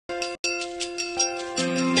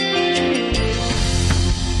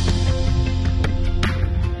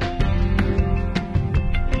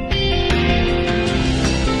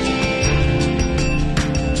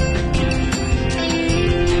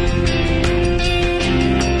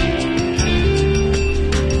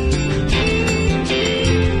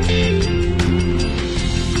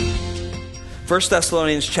1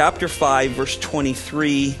 Thessalonians chapter 5, verse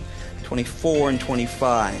 23, 24, and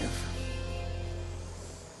 25.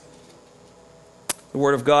 The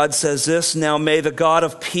Word of God says this, "Now may the God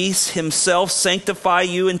of peace himself sanctify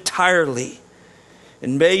you entirely,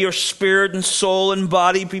 and may your spirit and soul and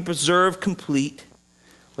body be preserved complete,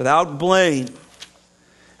 without blame,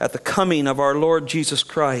 at the coming of our Lord Jesus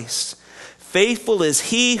Christ. Faithful is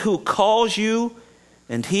he who calls you,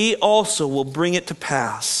 and he also will bring it to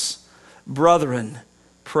pass. Brethren,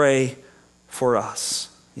 pray for us."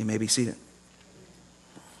 You may be seated.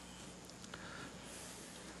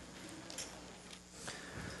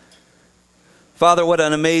 Father, what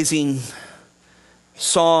an amazing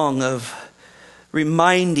song of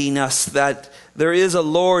reminding us that there is a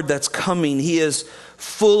Lord that's coming. He is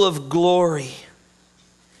full of glory.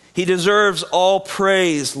 He deserves all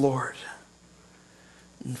praise, Lord.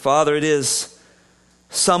 And Father, it is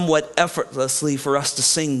somewhat effortlessly for us to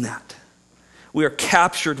sing that. We are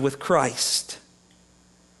captured with Christ.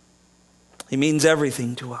 He means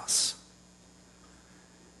everything to us.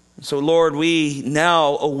 And so, Lord, we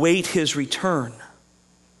now await his return.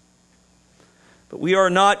 But we are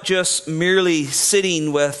not just merely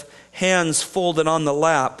sitting with hands folded on the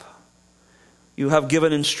lap. You have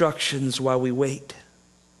given instructions while we wait.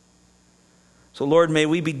 So, Lord, may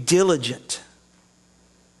we be diligent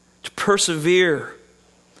to persevere,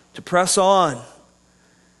 to press on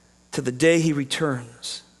to the day he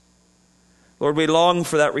returns. Lord, we long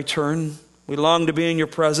for that return. We long to be in your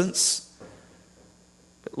presence.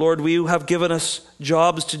 But Lord, you have given us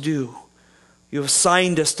jobs to do. You have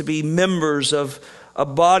assigned us to be members of a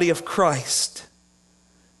body of Christ,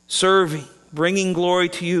 serving, bringing glory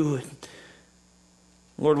to you.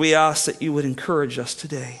 Lord, we ask that you would encourage us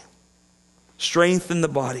today. Strengthen the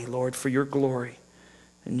body, Lord, for your glory.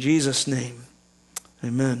 In Jesus' name,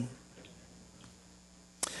 amen.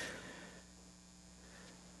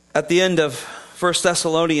 At the end of 1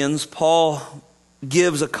 Thessalonians, Paul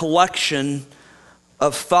gives a collection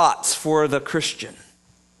of thoughts for the Christian.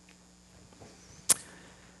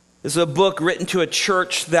 This is a book written to a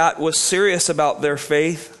church that was serious about their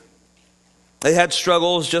faith. They had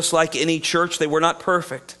struggles just like any church. They were not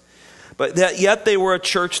perfect. But yet they were a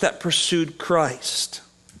church that pursued Christ.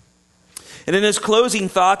 And in his closing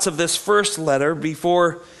thoughts of this first letter,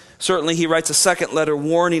 before certainly he writes a second letter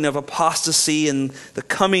warning of apostasy and the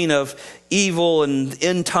coming of evil and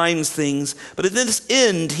end times things. But at this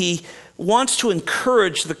end, he wants to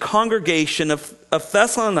encourage the congregation of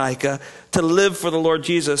Thessalonica to live for the Lord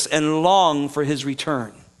Jesus and long for his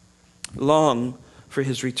return. Long for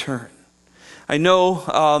his return. I know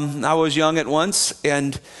I was young at once,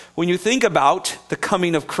 and when you think about the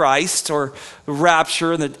coming of Christ or the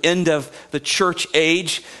rapture and the end of the church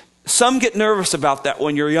age, some get nervous about that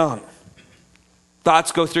when you're young.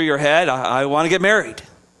 Thoughts go through your head. I want to get married.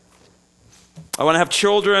 I want to have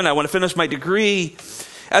children. I want to finish my degree.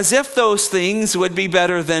 As if those things would be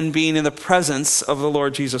better than being in the presence of the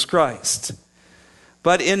Lord Jesus Christ.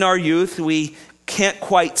 But in our youth, we can't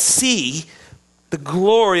quite see the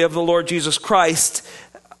glory of the Lord Jesus Christ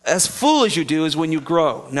as full as you do as when you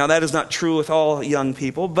grow. Now, that is not true with all young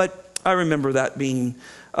people, but I remember that being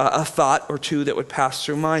a thought or two that would pass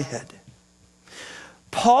through my head.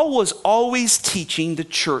 Paul was always teaching the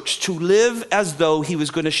church to live as though he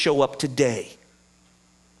was going to show up today.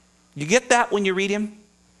 You get that when you read him?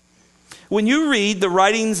 When you read the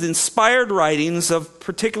writings, the inspired writings of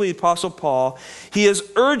particularly the Apostle Paul, he is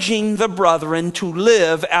urging the brethren to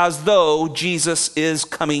live as though Jesus is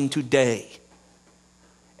coming today.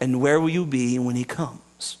 And where will you be when he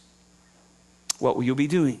comes? What will you be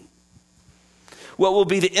doing? What will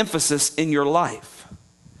be the emphasis in your life?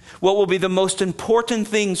 What will be the most important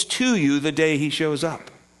things to you the day he shows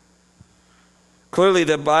up? Clearly,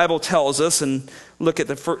 the Bible tells us, and look at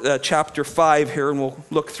the chapter 5 here, and we'll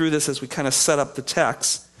look through this as we kind of set up the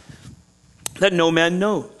text, that no man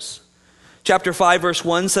knows. Chapter 5, verse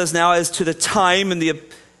 1 says, "Now as to the time and the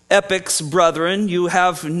epochs, brethren, you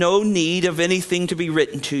have no need of anything to be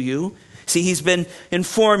written to you." See, he's been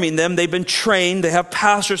informing them. They've been trained. They have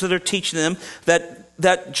pastors that are teaching them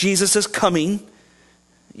that Jesus is coming.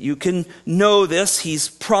 You can know this. He's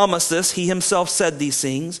promised this. He himself said these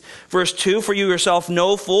things. Verse 2, "For you yourself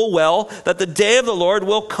know full well that the day of the Lord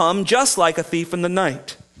will come just like a thief in the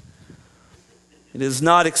night. It is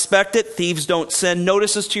not expected. Thieves don't send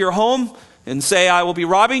notices to your home and say, 'I will be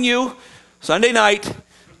robbing you Sunday night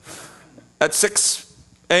at 6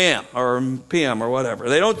 a.m. or p.m. or whatever.'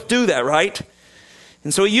 They don't do that, right?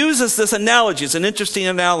 And so he uses this analogy. It's an interesting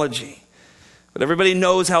analogy. But everybody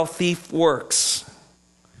knows how a thief works.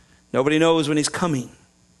 Nobody knows when he's coming.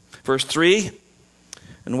 Verse 3,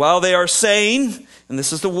 And while they are saying, and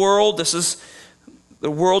this is the world, this is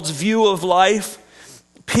the world's view of life,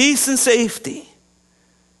 peace and safety,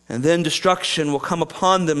 and then destruction will come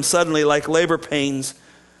upon them suddenly like labor pains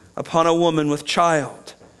upon a woman with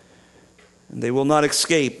child. And they will not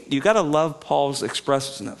escape. You've got to love Paul's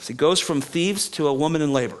expressiveness. He goes from thieves to a woman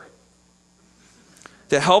in labor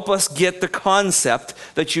to help us get the concept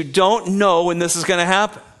that you don't know when this is going to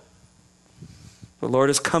happen. The Lord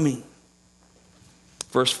is coming.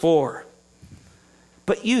 Verse 4.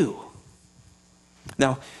 But you.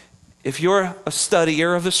 Now, if you're a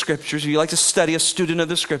studier of the Scriptures, if you like to study, a student of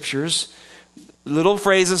the Scriptures, little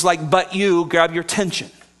phrases like "but you" grab your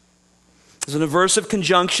attention. It's an aversive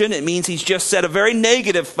conjunction. It means he's just said a very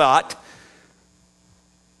negative thought.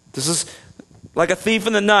 This is like a thief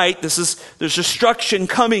in the night. There's destruction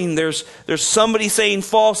coming. There's somebody saying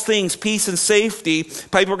false things, peace and safety.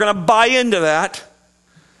 People are going to buy into that.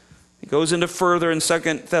 He goes into further in 2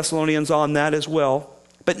 Thessalonians on that as well.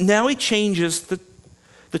 But now he changes the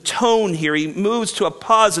tone here. He moves to a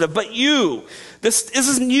positive. But you, this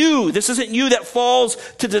isn't you. This isn't you that falls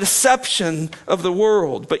to the deception of the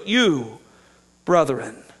world. But you,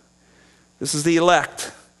 brethren, this is the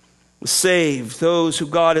elect, the saved, those who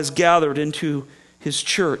God has gathered into his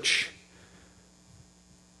church,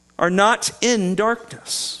 are not in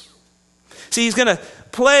darkness. See, he's going to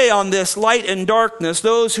play on this light and darkness.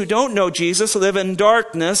 Those who don't know Jesus live in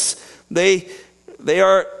darkness. They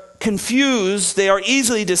are confused. They are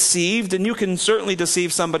easily deceived. And you can certainly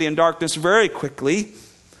deceive somebody in darkness very quickly.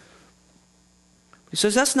 He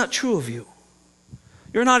says, that's not true of you.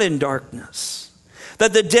 You're not in darkness.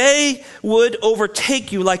 That the day would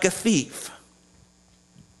overtake you like a thief.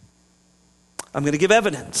 I'm going to give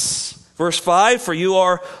evidence. Verse 5, for you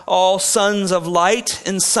are all sons of light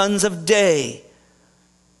and sons of day.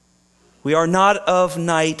 We are not of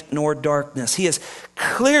night nor darkness. He is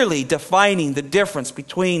clearly defining the difference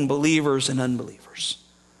between believers and unbelievers.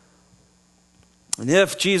 And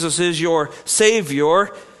if Jesus is your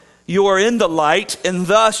Savior, you are in the light, and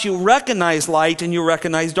thus you recognize light and you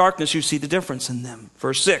recognize darkness. You see the difference in them.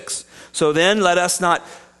 Verse 6, so then let us not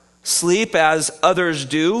sleep as others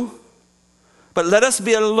do, but let us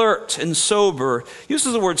be alert and sober.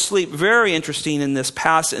 Uses the word sleep, very interesting in this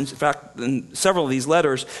passage. In fact, in several of these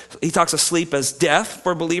letters, he talks of sleep as death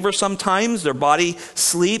for believers sometimes. Their body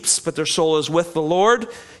sleeps, but their soul is with the Lord.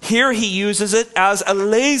 Here he uses it as a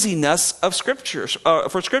laziness of scriptures,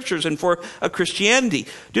 for scriptures and for a Christianity.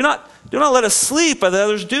 Do not let us sleep as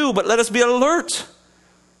others do, but let us be alert.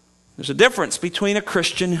 There's a difference between a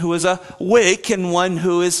Christian who is awake and one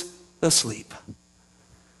who is asleep.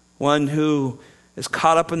 One who is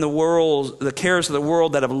caught up in the cares of the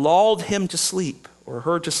world that have lulled him to sleep or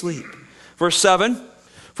her to sleep. Verse 7,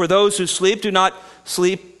 for those who sleep, do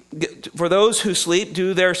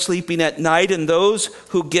their sleeping at night, and those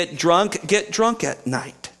who get drunk at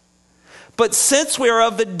night. But since we are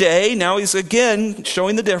of the day, now he's again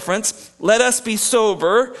showing the difference, let us be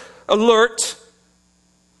sober, alert,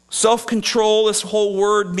 self-control. This whole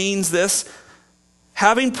word means this.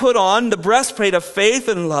 Having put on the breastplate of faith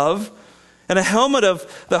and love and a helmet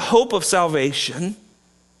of the hope of salvation.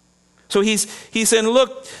 So he's saying,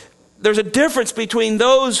 look, there's a difference between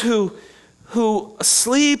those who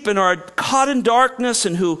sleep and are caught in darkness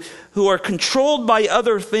and who are controlled by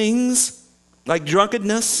other things like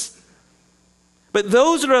drunkenness. But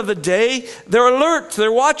those that are of the day, they're alert,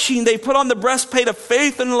 they're watching, they put on the breastplate of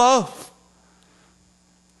faith and love.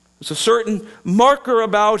 There's a certain marker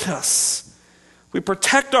about us. We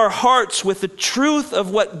protect our hearts with the truth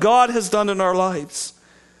of what God has done in our lives.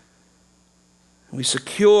 We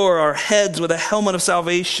secure our heads with a helmet of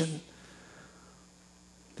salvation.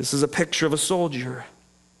 This is a picture of a soldier.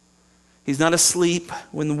 He's not asleep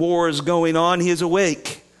when the war is going on. He is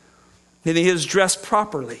awake. And he is dressed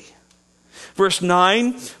properly. Verse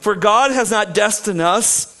 9, for God has not destined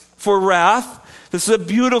us for wrath. This is a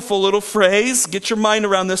beautiful little phrase. Get your mind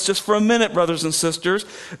around this just for a minute, brothers and sisters.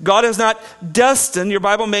 God has not destined, your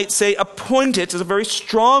Bible may say appointed, is a very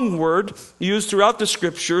strong word used throughout the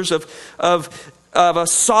scriptures of a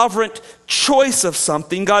sovereign choice of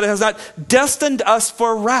something. God has not destined us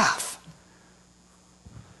for wrath.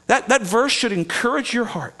 That verse should encourage your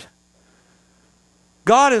heart.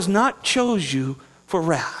 God has not chose you for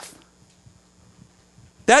wrath.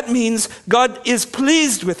 That means God is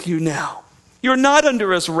pleased with you now. You're not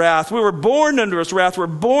under his wrath. We were born under his wrath. We're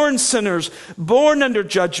born sinners, born under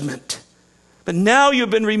judgment. But now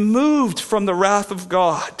you've been removed from the wrath of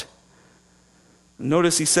God.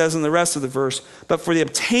 Notice he says in the rest of the verse, but for the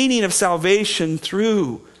obtaining of salvation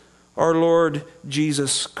through our Lord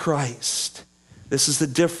Jesus Christ. This is the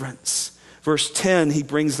difference. Verse 10, he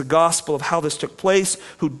brings the gospel of how this took place,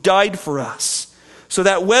 who died for us, so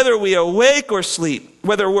that whether we awake or sleep,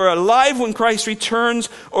 whether we're alive when Christ returns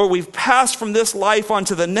or we've passed from this life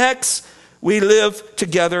onto the next, we live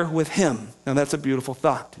together with him. Now that's a beautiful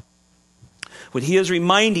thought. What he is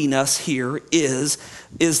reminding us here is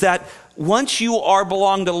that once you are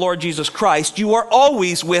belong to the Lord Jesus Christ, you are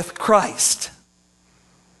always with Christ.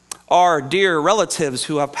 Our dear relatives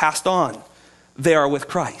who have passed on, they are with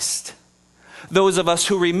Christ. Those of us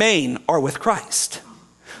who remain are with Christ.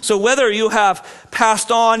 So whether you have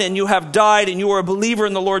passed on and you have died and you are a believer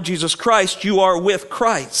in the Lord Jesus Christ, you are with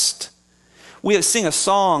Christ. We sing a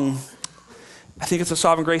song, I think it's a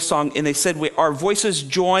Sovereign Grace song, and they said our voices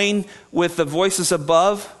join with the voices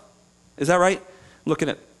above. Is that right? I'm looking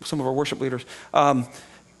at some of our worship leaders. And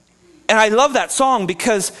I love that song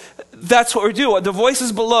because that's what we do. The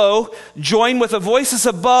voices below join with the voices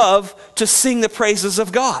above to sing the praises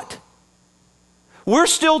of God. We're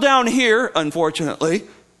still down here, unfortunately,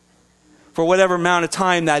 for whatever amount of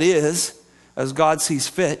time that is, as God sees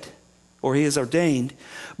fit, or he has ordained.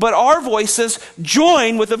 But our voices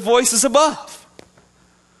join with the voices above.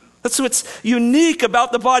 That's what's unique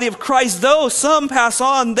about the body of Christ. Though some pass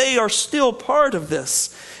on, they are still part of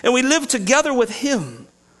this. And we live together with him.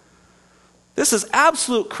 This is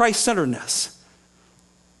absolute Christ-centeredness.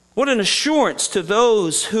 What an assurance to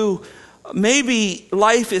those who maybe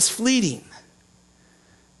life is fleeting.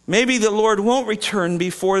 Maybe the Lord won't return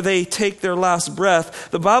before they take their last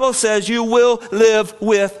breath. The Bible says, you will live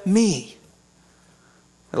with me.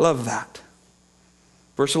 I love that.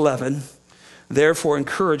 Verse 11, therefore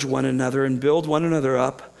encourage one another and build one another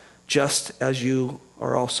up, just as you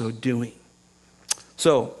are also doing.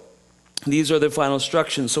 So, these are the final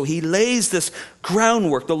instructions. So he lays this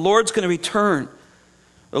groundwork. The Lord's going to return.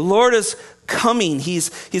 The Lord is coming. He's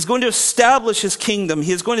going to establish his kingdom.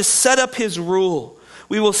 He is going to set up his rule.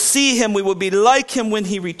 We will see him. We will be like him when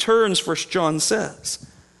he returns, 1 John says.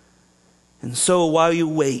 And so while you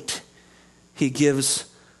wait, he gives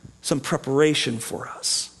some preparation for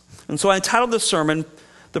us. And so I entitled this sermon,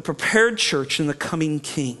 The Prepared Church and the Coming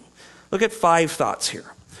King. Look at 5 thoughts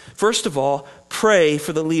here. First of all, pray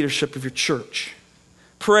for the leadership of your church.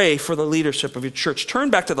 Pray for the leadership of your church.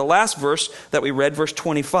 Turn back to the last verse that we read, verse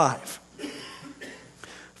 25.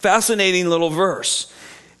 Fascinating little verse.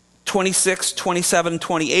 26, 27,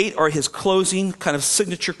 28 are his closing, kind of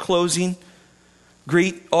signature closing.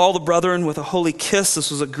 Greet all the brethren with a holy kiss.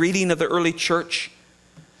 This was a greeting of the early church.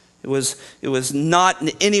 It was not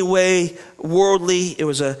in any way worldly. It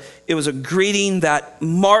was a greeting that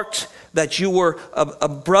marked that you were a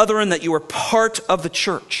brethren, that you were part of the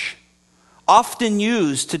church. Often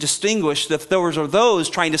used to distinguish if there were those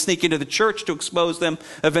trying to sneak into the church to expose them,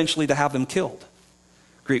 eventually to have them killed.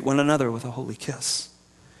 Greet one another with a holy kiss.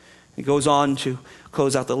 He goes on to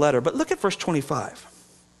close out the letter. But look at verse 25.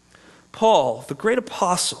 Paul, the great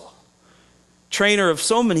apostle, trainer of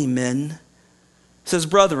so many men, says,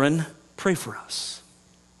 brethren, pray for us.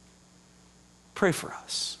 Pray for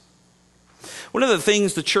us. One of the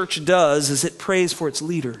things the church does is it prays for its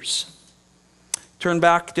leaders. Turn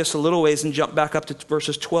back just a little ways and jump back up to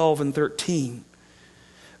verses 12 and 13.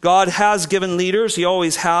 God has given leaders. He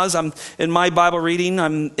always has. I'm in my Bible reading.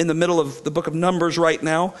 I'm in the middle of the book of Numbers right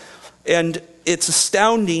now. And it's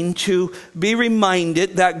astounding to be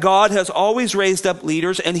reminded that God has always raised up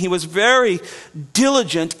leaders, and he was very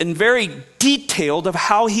diligent and very detailed of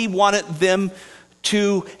how he wanted them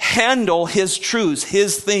to handle his truths,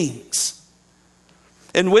 his things.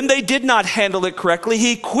 And when they did not handle it correctly,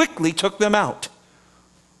 he quickly took them out.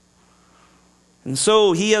 And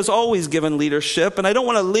so he has always given leadership, and I don't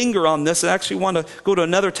want to linger on this. I actually want to go to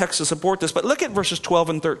another text to support this, but look at verses 12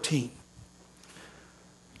 and 13.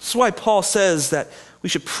 This is why Paul says that we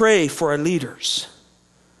should pray for our leaders.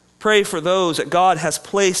 Pray for those that God has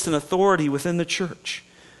placed in authority within the church.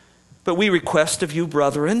 But we request of you,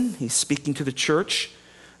 brethren, he's speaking to the church,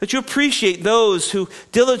 that you appreciate those who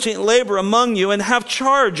diligently labor among you and have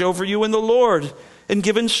charge over you in the Lord and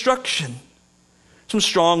give instruction. Some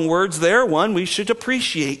strong words there. One, we should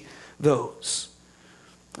appreciate those.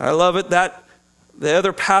 I love it that the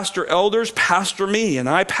other pastor elders pastor me and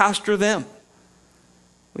I pastor them.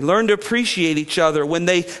 We learn to appreciate each other when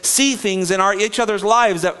they see things in each other's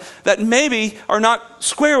lives that maybe are not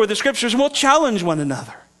square with the scriptures, and we'll challenge one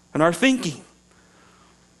another in our thinking.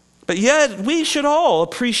 But yet we should all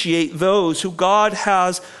appreciate those who God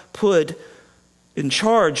has put in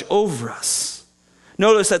charge over us.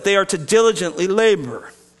 Notice that they are to diligently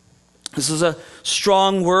labor. This is a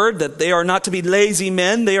strong word, that they are not to be lazy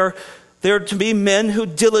men. They are to be men who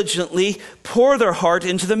diligently pour their heart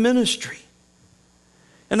into the ministry.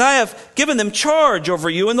 And I have given them charge over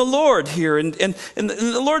you in the Lord here. And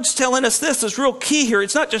the Lord's telling us this is real key here.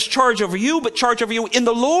 It's not just charge over you, but charge over you in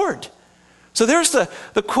the Lord. So there's the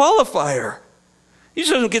qualifier. You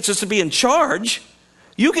just don't get just to be in charge.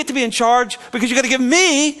 You get to be in charge because you got to give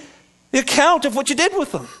me the account of what you did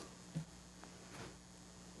with them.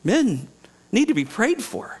 Men need to be prayed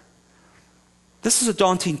for. This is a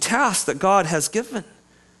daunting task that God has given.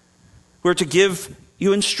 We're to give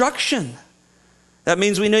you instruction. That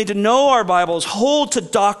means we need to know our Bibles, hold to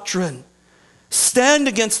doctrine, stand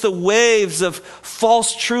against the waves of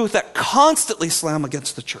false truth that constantly slam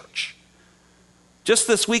against the church. Just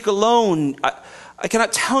this week alone, I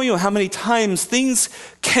cannot tell you how many times things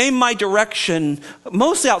came my direction,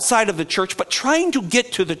 mostly outside of the church, but trying to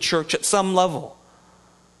get to the church at some level.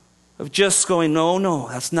 Of just going, no,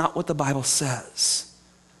 that's not what the Bible says.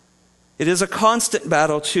 It is a constant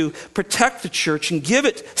battle to protect the church and give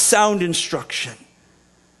it sound instruction.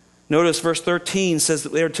 Notice verse 13 says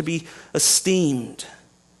that they are to be esteemed,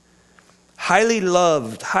 highly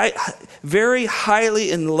loved, very highly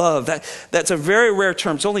in love. That's a very rare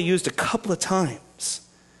term. It's only used a couple of times.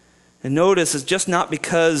 And notice it's just not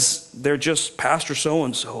because they're just pastor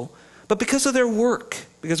so-and-so, but because of their work,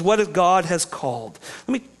 because what God has called.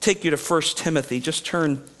 Let me take you to 1 Timothy. Just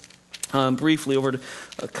turn briefly over to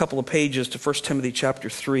a couple of pages to 1 Timothy chapter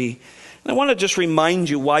 3. And I want to just remind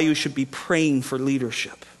you why you should be praying for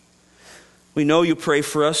leadership. We know you pray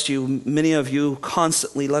for us. Many of you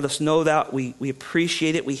constantly let us know that. We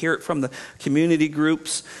appreciate it. We hear it from the community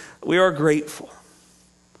groups. We are grateful.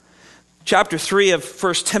 Chapter 3 of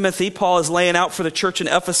 1 Timothy, Paul is laying out for the church in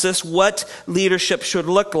Ephesus what leadership should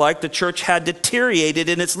look like. The church had deteriorated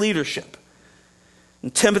in its leadership.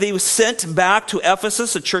 And Timothy was sent back to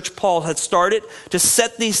Ephesus, the church Paul had started, to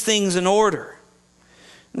set these things in order.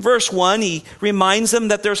 In verse 1, he reminds them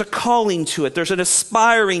that there's a calling to it. There's an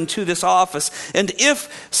aspiring to this office. And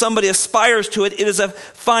if somebody aspires to it, it is a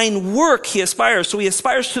fine work he aspires. So he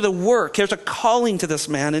aspires to the work. There's a calling to this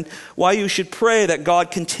man. And why you should pray that God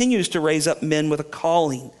continues to raise up men with a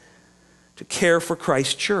calling to care for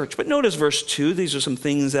Christ's church. But notice verse 2. These are some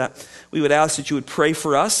things that we would ask that you would pray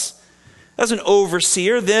for us. As an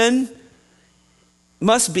overseer, then, he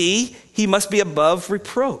must be above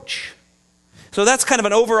reproach. So that's kind of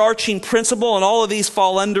an overarching principle, and all of these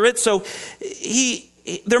fall under it. So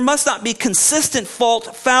there must not be consistent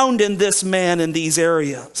fault found in this man in these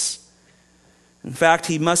areas. In fact,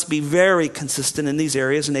 he must be very consistent in these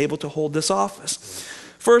areas and able to hold this office.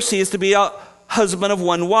 First, he is to be a husband of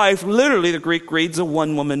one wife. Literally, the Greek reads a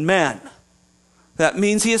one-woman man. That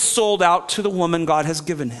means he is sold out to the woman God has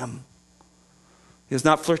given him. He is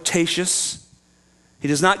not flirtatious. He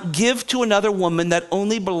does not give to another woman that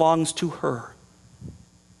only belongs to her.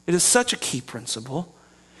 It is such a key principle.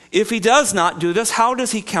 If he does not do this, how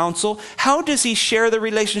does he counsel? How does he share the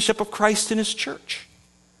relationship of Christ in his church?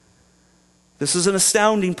 This is an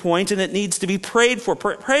astounding point, and it needs to be prayed for.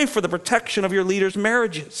 Pray for the protection of your leaders'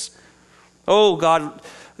 marriages. Oh,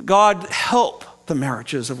 God help the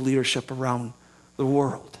marriages of leadership around the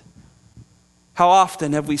world. How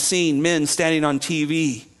often have we seen men standing on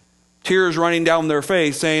TV, tears running down their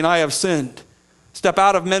face, saying, I have sinned. Step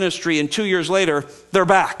out of ministry, and 2 years later, they're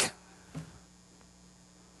back.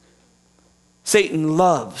 Satan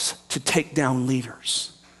loves to take down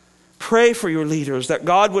leaders. Pray for your leaders that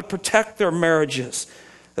God would protect their marriages,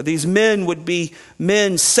 that these men would be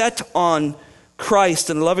men set on Christ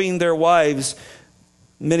and loving their wives.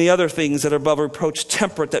 Many other things that are above reproach.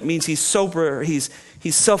 Temperate, that means he's sober, he's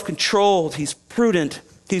self-controlled, he's prudent,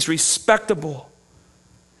 he's respectable,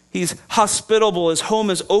 he's hospitable, his home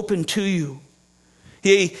is open to you.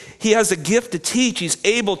 He has a gift to teach. He's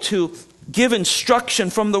able to give instruction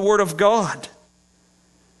from the Word of God.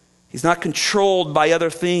 He's not controlled by other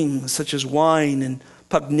things such as wine and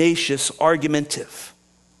pugnacious, argumentative.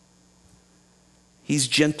 He's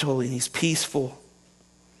gentle and he's peaceful.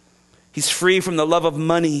 He's free from the love of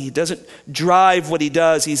money. He doesn't drive what he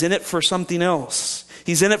does. He's in it for something else.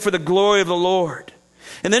 He's in it for the glory of the Lord.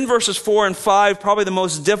 And then verses 4 and 5, probably the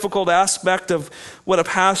most difficult aspect of what a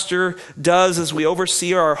pastor does as we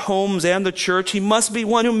oversee our homes and the church. He must be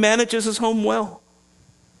one who manages his home well,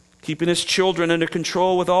 keeping his children under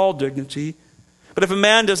control with all dignity. But if a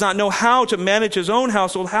man does not know how to manage his own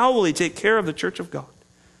household, how will he take care of the church of God?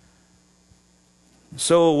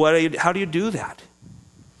 So how do you do that?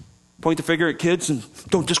 Point the finger at kids and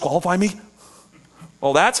don't disqualify me?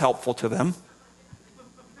 Well, that's helpful to them.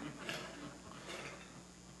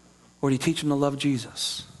 Or do you teach them to love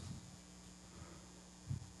Jesus?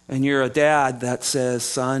 And you're a dad that says,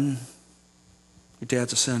 son, your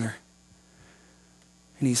dad's a sinner.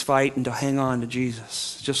 And he's fighting to hang on to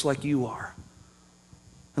Jesus, just like you are.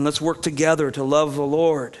 And let's work together to love the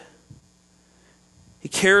Lord. He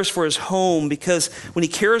cares for his home because when he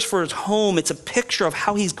cares for his home, it's a picture of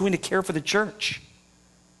how he's going to care for the church.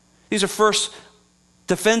 These are first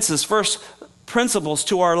defenses, first principles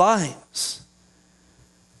to our lives.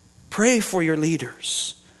 Pray for your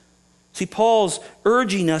leaders. See, Paul's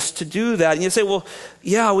urging us to do that. And you say, well,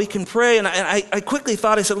 yeah, we can pray. And I quickly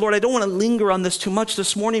thought, I said, Lord, I don't want to linger on this too much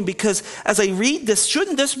this morning because as I read this,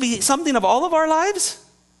 shouldn't this be something of all of our lives?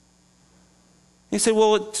 You say,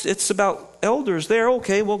 well, it's about elders there.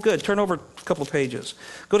 Okay, well, good. Turn over a couple pages.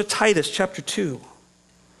 Go to Titus chapter 2.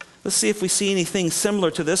 Let's see if we see anything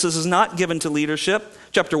similar to this. This is not given to leadership.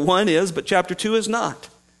 Chapter 1 is, but chapter 2 is not.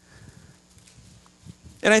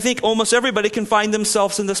 And I think almost everybody can find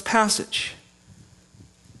themselves in this passage.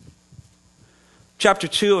 Chapter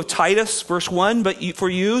 2 of Titus, verse 1, but for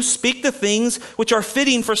you speak the things which are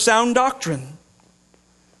fitting for sound doctrine.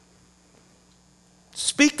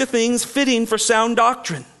 Speak the things fitting for sound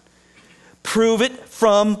doctrine. Prove it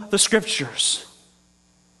from the Scriptures.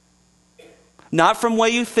 Not from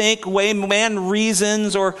what you think, way man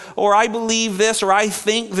reasons, or I believe this, or I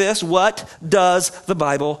think this. What does the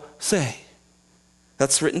Bible say?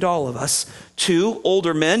 That's written to all of us. 2,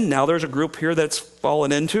 older men. Now there's a group here that's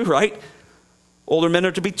fallen into, right? Older men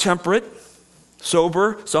are to be temperate,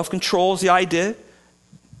 sober, self-control is the idea.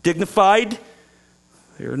 Dignified.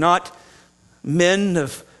 They're not men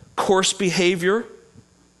of coarse behavior.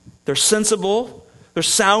 They're sensible. They're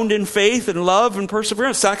sound in faith and love and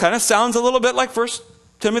perseverance. That kind of sounds a little bit like 1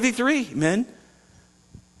 Timothy 3, men.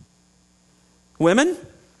 Women.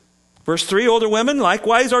 Verse 3, older women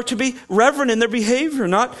likewise are to be reverent in their behavior,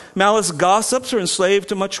 not malice gossips or enslaved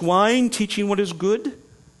to much wine, teaching what is good.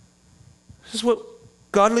 This is what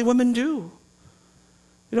godly women do.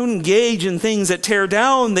 They don't engage in things that tear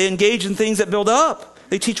down. They engage in things that build up.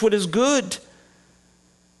 They teach what is good.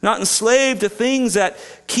 Not enslaved to things that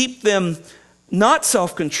keep them not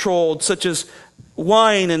self-controlled, such as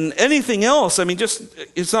wine and anything else. I mean, just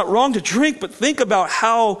it's not wrong to drink, but think about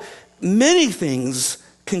how many things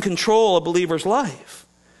can control a believer's life.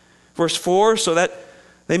 Verse 4, so that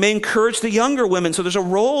they may encourage the younger women. So there's a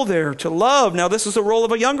role there to love. Now this is the role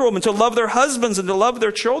of a younger woman, to love their husbands and to love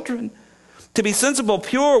their children. To be sensible,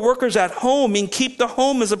 pure, workers at home, mean keep the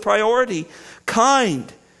home as a priority.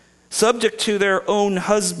 Kind, subject to their own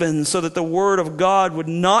husbands, so that the word of God would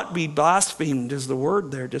not be blasphemed, is the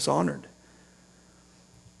word there, dishonored.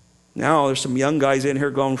 Now there's some young guys in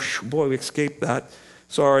here going, boy, we escaped that.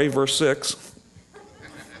 Sorry, verse 6.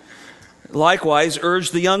 Likewise,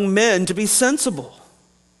 urge the young men to be sensible.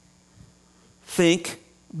 Think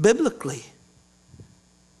biblically.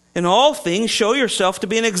 In all things, show yourself to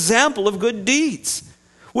be an example of good deeds,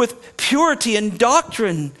 with purity in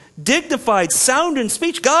doctrine, dignified, sound in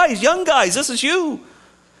speech. Guys, young guys, this is you,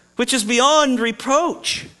 which is beyond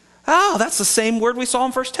reproach. Oh, that's the same word we saw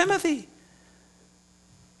in 1 Timothy.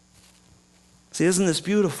 See, isn't this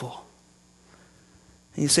beautiful?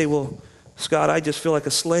 And you say, well, Scott, I just feel like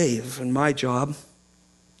a slave in my job.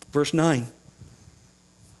 Verse 9.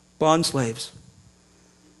 Bond slaves.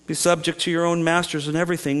 Be subject to your own masters in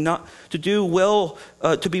everything, not to do well,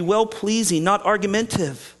 to be well-pleasing, not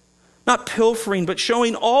argumentative, not pilfering, but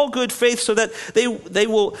showing all good faith, so that they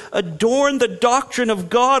will adorn the doctrine of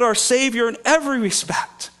God our Savior in every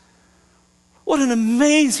respect. What an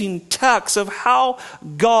amazing text of how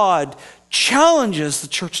God challenges the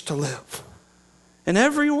church to live in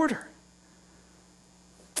every order.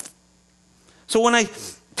 So when I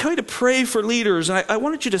tell you to pray for leaders, and I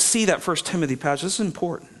wanted you to see that 1 Timothy passage. This is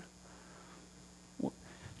important.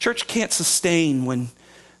 Church can't sustain when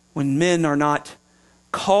men are not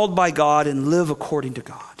called by God and live according to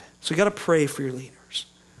God. So you got to pray for your leaders.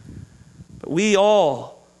 But we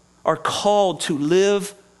all are called to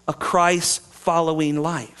live a Christ-following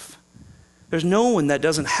life. There's no one that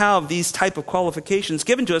doesn't have these type of qualifications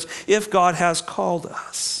given to us if God has called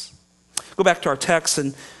us. Go back to our text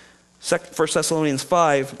in 1 Thessalonians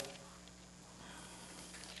 5.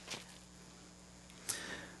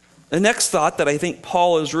 The next thought that I think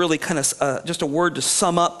Paul is really kind of just a word to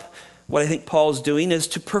sum up what I think Paul is doing is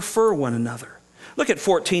to prefer one another. Look at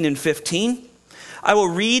 14 and 15. I will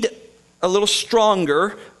read a little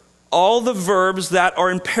stronger all the verbs that are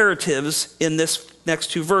imperatives in this next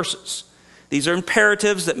two verses. These are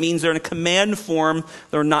imperatives. That means they're in a command form.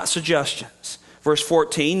 They're not suggestions. Verse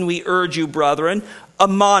 14, we urge you, brethren,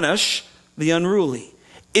 admonish the unruly,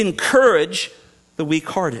 encourage the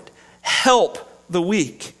weak-hearted, help the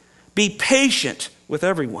weak, be patient with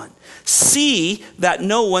everyone. See that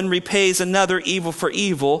no one repays another evil for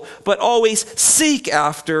evil, but always seek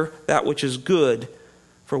after that which is good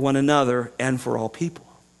for one another and for all people.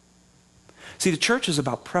 See, the church is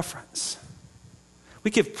about preference.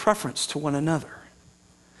 We give preference to one another.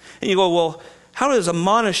 And you go, well, how does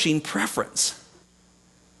admonishing preference?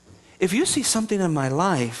 If you see something in my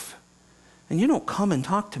life and you don't come and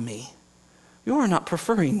talk to me, you are not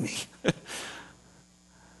preferring me.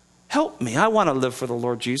 Help me. I want to live for the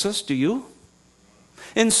Lord Jesus. Do you?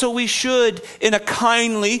 And so we should, in a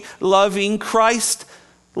kindly, loving,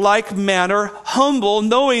 Christ-like manner, humble,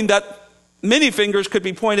 knowing that many fingers could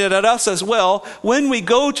be pointed at us as well. When we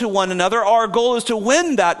go to one another, our goal is to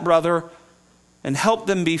win that brother and help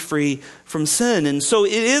them be free from sin. And so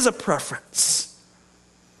it is a preference.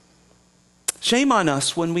 Shame on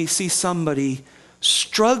us when we see somebody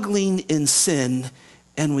struggling in sin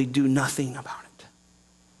and we do nothing about it.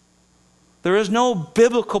 There is no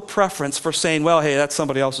biblical preference for saying, well, hey, that's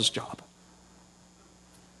somebody else's job.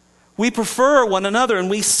 We prefer one another and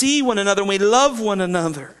we see one another and we love one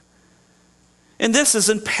another. And this is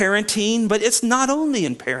in parenting, but it's not only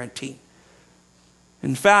in parenting.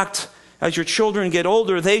 In fact, as your children get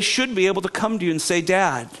older, they should be able to come to you and say,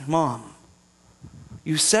 Dad, Mom,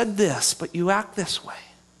 you said this, but you act this way.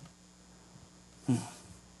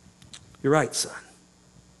 You're right, son.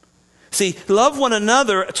 See, love one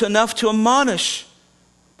another enough to admonish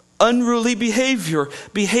unruly behavior.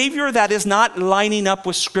 Behavior that is not lining up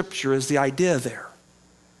with Scripture is the idea there.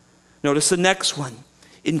 Notice the next one.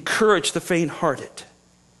 Encourage the faint-hearted.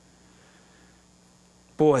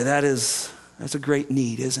 Boy, that's a great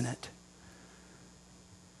need, isn't it?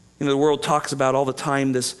 You know, the world talks about all the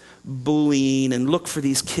time this bullying and look for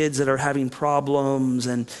these kids that are having problems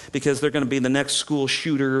and because they're going to be the next school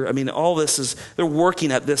shooter. I mean, all this is, they're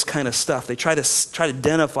working at this kind of stuff. They try to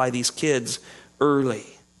identify these kids early.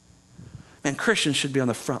 Man, Christians should be on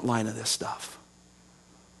the front line of this stuff,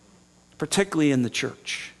 particularly in the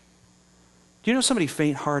church. Do you know somebody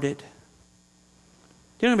faint-hearted?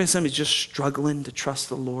 Do you know somebody just struggling to trust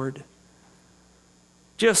the Lord?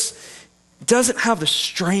 Just doesn't have the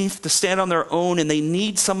strength to stand on their own and they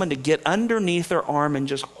need someone to get underneath their arm and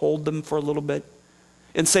just hold them for a little bit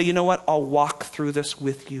and say, you know what, I'll walk through this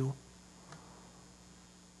with you.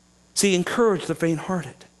 See, encourage the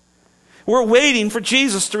faint-hearted. We're waiting for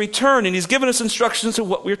Jesus to return and he's given us instructions of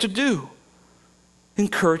what we're to do.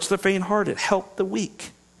 Encourage the faint-hearted. Help the weak.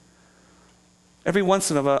 Every once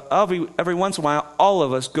in a while, all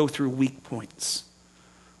of us go through weak points.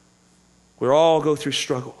 We all go through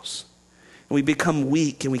struggles. And we become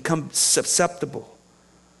weak and we become susceptible.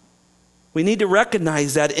 We need to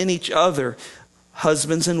recognize that in each other.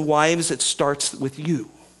 Husbands and wives, it starts with you.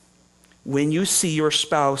 When you see your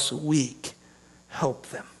spouse weak, help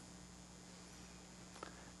them.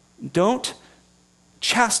 Don't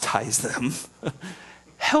chastise them.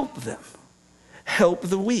 Help them. Help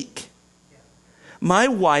the weak. My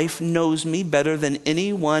wife knows me better than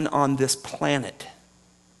anyone on this planet.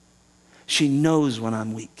 She knows when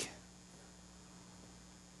I'm weak.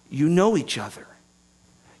 You know each other.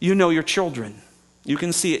 You know your children. You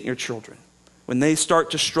can see it in your children. When they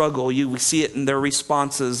start to struggle, we see it in their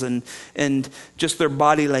responses and just their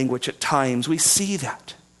body language at times. We see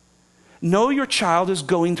that. Know your child is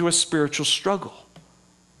going through a spiritual struggle.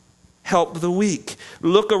 Help the weak.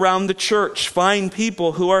 Look around the church. Find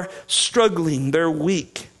people who are struggling. They're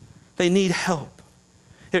weak. They need help.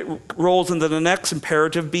 It rolls into the next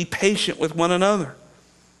imperative. Be patient with one another.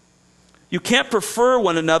 You can't prefer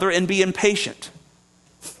one another and be impatient.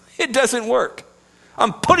 It doesn't work.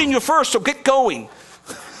 I'm putting you first, so get going.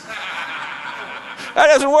 That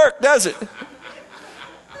doesn't work, does it?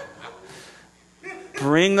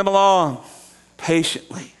 Bring them along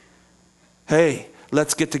patiently. Hey,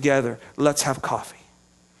 let's get together. Let's have coffee.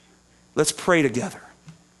 Let's pray together.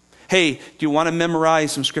 Hey, do you want to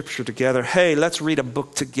memorize some scripture together? Hey, let's read a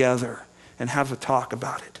book together and have a talk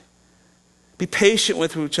about it. Be patient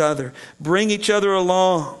with each other. Bring each other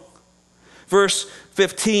along. Verse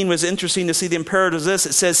 15 was interesting to see the imperative of this.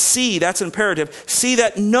 It says, see, that's imperative. See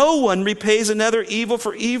that no one repays another evil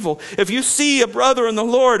for evil. If you see a brother in the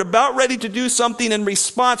Lord about ready to do something in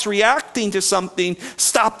response, reacting to something,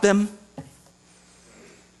 stop them.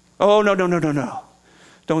 Oh, no.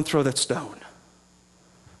 Don't throw that stone.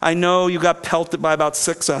 I know you got pelted by about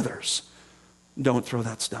 6 others. Don't throw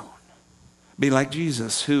that stone. Be like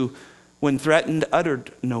Jesus, who, when threatened,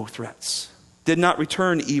 uttered no threats. Did not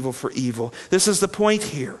return evil for evil. This is the point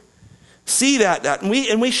here. See that.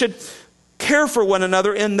 And we should care for one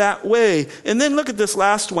another in that way. And then look at this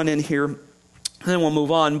last one in here. And then we'll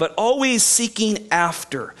move on. But always seeking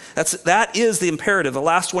after. That is the imperative, the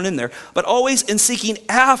last one in there. But always in seeking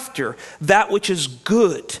after that which is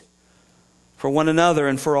good for one another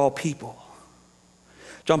and for all people.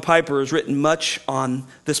 John Piper has written much on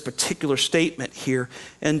this particular statement here.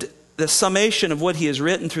 And the summation of what he has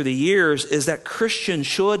written through the years is that Christians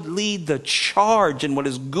should lead the charge in what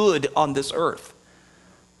is good on this earth.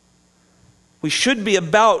 We should be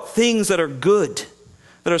about things that are good,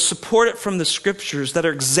 that are supported from the scriptures, that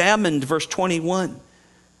are examined, verse 21.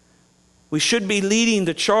 We should be leading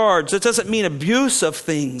the charge. That doesn't mean abuse of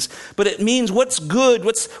things, but it means what's good,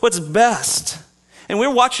 what's best. And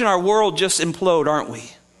we're watching our world just implode, aren't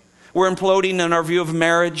we? We're imploding in our view of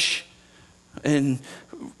marriage and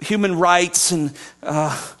human rights and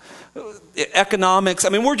economics. I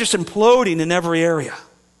mean, we're just imploding in every area.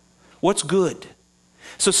 What's good?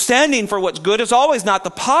 So standing for what's good is always not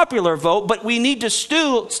the popular vote, but we need to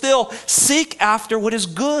still seek after what is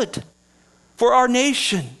good for our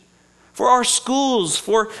nation, for our schools,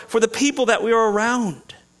 for the people that we are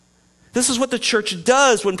around. This is what the church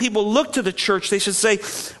does. When people look to the church, they should say,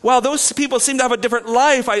 wow, those people seem to have a different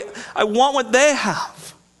life. I want what they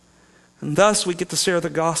have. And thus we get to share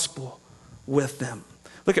the gospel with them.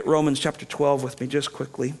 Look at Romans chapter 12 with me just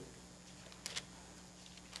quickly.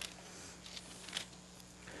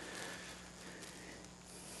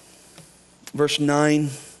 Verse 9,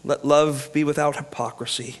 let love be without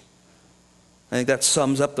hypocrisy. I think that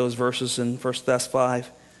sums up those verses in 1 Thess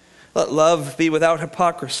 5. Let love be without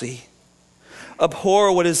hypocrisy.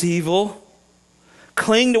 Abhor what is evil.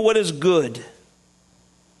 Cling to what is good.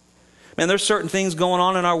 Man, there's certain things going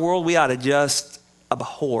on in our world we ought to just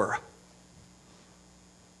abhor.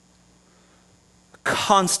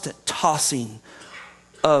 Constant tossing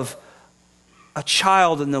of a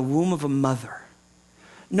child in the womb of a mother.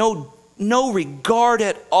 No regard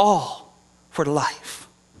at all for life.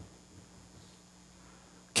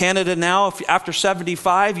 Canada now, after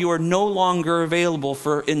 75, you are no longer available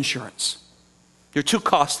for insurance. You're too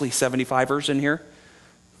costly, 75ers in here.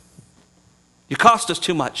 You cost us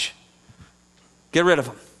too much. Get rid of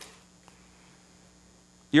them.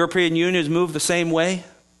 European Union has moved the same way.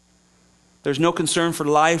 There's no concern for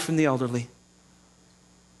life in the elderly.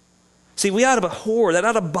 See, we ought to abhor. That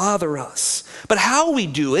ought to bother us. But how we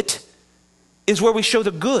do it is where we show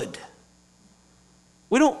the good.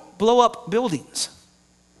 We don't blow up buildings.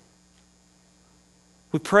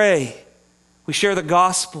 We pray. We share the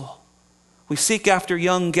gospel. We seek after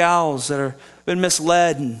young gals that have been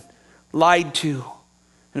misled and lied to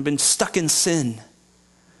and have been stuck in sin.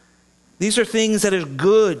 These are things that are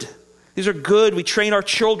good. These are good. We train our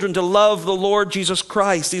children to love the Lord Jesus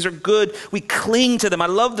Christ. These are good. We cling to them. I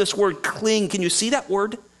love this word, cling. Can you see that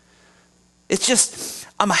word? It's just,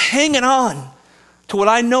 I'm hanging on to what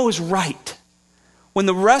I know is right when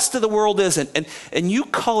the rest of the world isn't. And you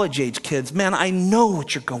college-age kids, man, I know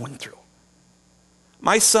what you're going through.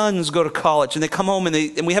 My sons go to college and they come home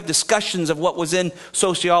and we have discussions of what was in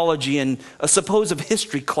sociology and a supposed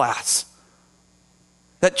history class.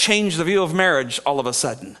 That changed the view of marriage all of a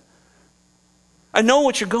sudden. I know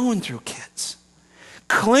what you're going through, kids.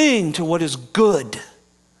 Cling to what is good.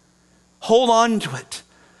 Hold on to it.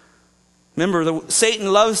 Remember,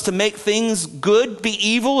 Satan loves to make things good be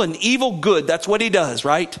evil and evil good. That's what he does,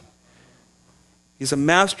 right? He's a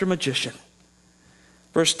master magician.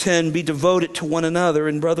 Verse 10, be devoted to one another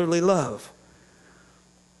in brotherly love.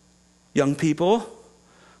 Young people,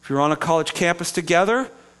 if you're on a college campus together,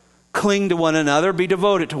 cling to one another, be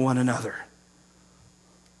devoted to one another.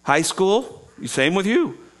 High school, same with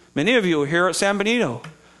you. Many of you are here at San Benito.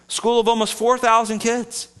 School of almost 4,000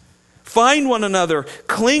 kids. Find one another,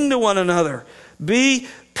 cling to one another. Be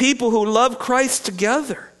people who love Christ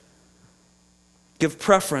together. Give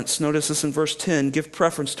preference, notice this in verse 10, give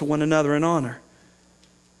preference to one another in honor.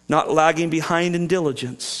 Not lagging behind in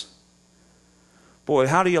diligence. Boy,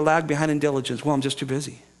 how do you lag behind in diligence? Well, I'm just too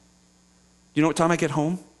busy. You know what time I get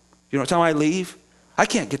home? You know what time I leave? I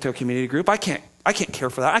can't get to a community group. I can't care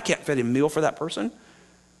for that. I can't feed a meal for that person.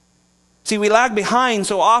 See, we lag behind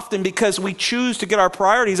so often because we choose to get our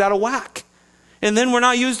priorities out of whack. And then we're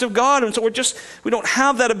not used of God. And so we don't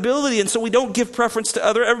have that ability. And so we don't give preference to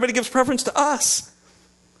other. Everybody gives preference to us.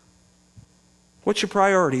 What's your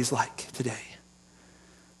priorities like today?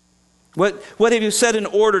 What have you said in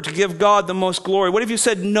order to give God the most glory? What have you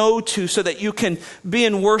said no to so that you can be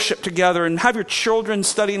in worship together and have your children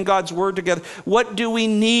studying God's word together? What do we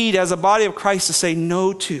need as a body of Christ to say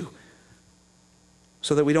no to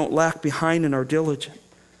so that we don't lag behind in our diligence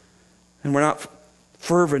and we're not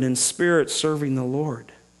fervent in spirit serving the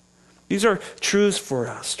Lord? These are truths for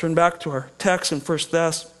us. Turn back to our text in 1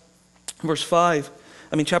 Thess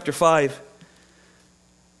Chapter 5.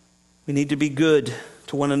 We need to be good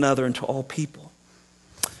to one another and to all people.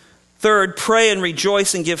 Third, pray and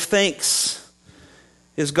rejoice and give thanks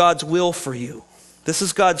is God's will for you. This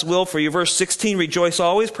is God's will for you. Verse 16, rejoice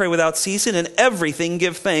always, pray without ceasing, and everything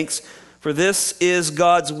give thanks, for this is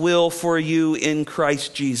God's will for you in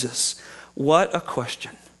Christ Jesus. What a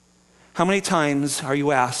question. How many times are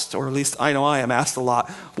you asked, or at least I know I am asked a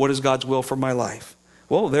lot, what is God's will for my life?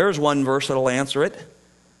 Well, there's one verse that'll answer it.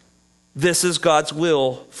 This is God's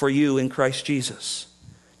will for you in Christ Jesus.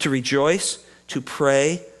 To rejoice, to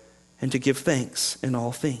pray, and to give thanks in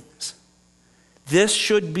all things. This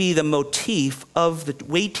should be the motif of the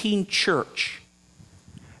waiting church.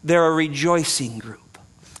 They're a rejoicing group.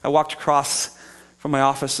 I walked across from my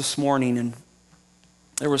office this morning, and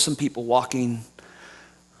there were some people walking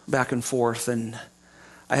back and forth, and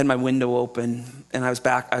I had my window open, and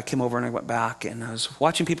I came over and I went back, and I was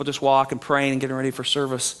watching people just walk and praying and getting ready for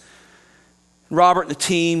service. Robert and the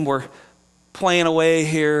team were playing away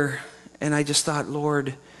here, and I just thought,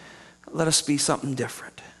 Lord, let us be something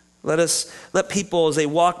different. Let people, as they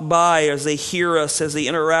walk by, as they hear us, as they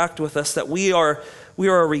interact with us, that we are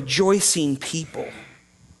a rejoicing people.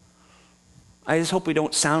 I just hope we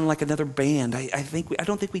don't sound like another band. I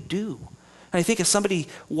don't think we do. And I think if somebody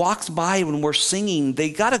walks by when we're singing, they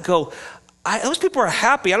got to go, those people are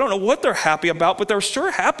happy. I don't know what they're happy about, but they're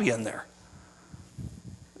sure happy in there.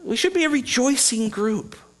 We should be a rejoicing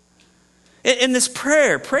group. In this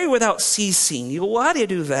prayer, pray without ceasing. You go, well, how do you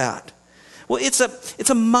do that? Well, it's a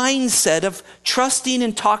mindset of trusting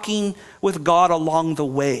and talking with God along the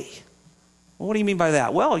way. Well, what do you mean by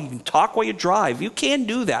that? Well, you can talk while you drive. You can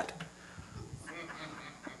do that.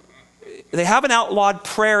 They haven't outlawed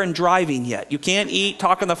prayer and driving yet. You can't eat,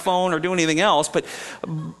 talk on the phone, or do anything else, but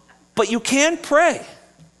you can pray.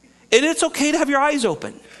 And it's okay to have your eyes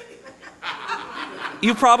open.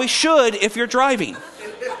 You probably should if you're driving.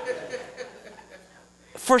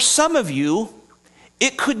 For some of you,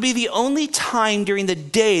 it could be the only time during the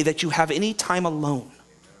day that you have any time alone.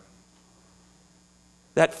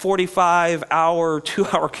 That 45-hour,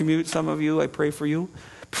 2-hour commute, some of you, I pray for you.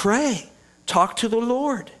 Pray. Talk to the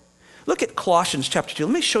Lord. Look at Colossians chapter 2.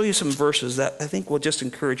 Let me show you some verses that I think will just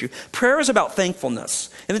encourage you. Prayer is about thankfulness.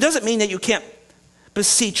 And it doesn't mean that you can't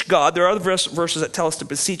beseech God. There are other verses that tell us to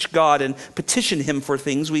beseech God and petition Him for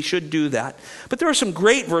things. We should do that. But there are some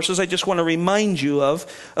great verses I just want to remind you of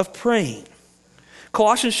praying.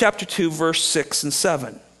 Colossians chapter 2, verse 6 and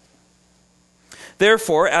 7.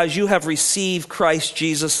 Therefore, as you have received Christ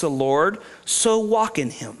Jesus the Lord, so walk in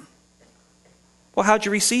Him. Well, how'd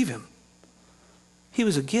you receive Him? He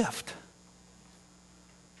was a gift.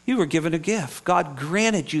 You were given a gift. God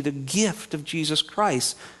granted you the gift of Jesus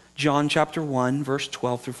Christ. John chapter 1, verse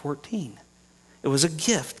 12 through 14. It was a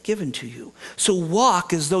gift given to you. So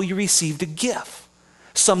walk as though you received a gift,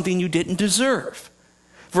 something you didn't deserve.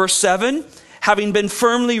 Verse 7, having been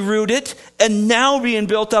firmly rooted and now being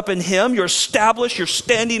built up in Him, you're established, you're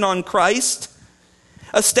standing on Christ.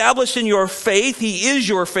 Established in your faith. He is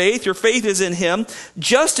your faith. Your faith is in Him,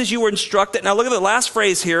 just as you were instructed. Now look at the last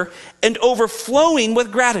phrase here, and overflowing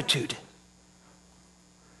with gratitude.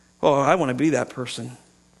 Oh, I want to be that person.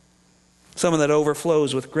 Someone that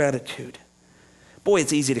overflows with gratitude. Boy,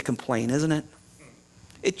 it's easy to complain, isn't it?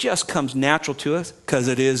 It just comes natural to us because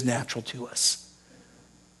it is natural to us.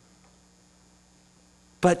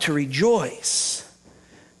 But to rejoice,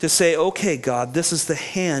 to say, okay, God, this is the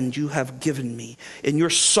hand you have given me. In your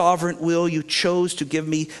sovereign will, you chose to give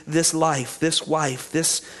me this life, this wife,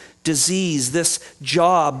 this disease, this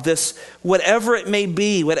job, this whatever it may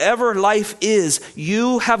be, whatever life is,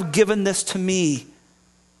 you have given this to me.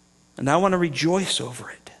 And I want to rejoice over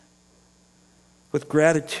it with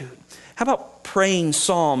gratitude. How about praying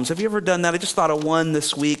Psalms? Have you ever done that? I just thought of one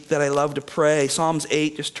this week that I love to pray. Psalms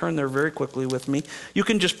 8, just turn there very quickly with me. You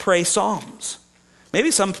can just pray Psalms. Maybe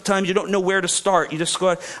sometimes you don't know where to start. You just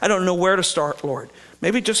go, I don't know where to start, Lord.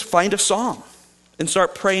 Maybe just find a psalm and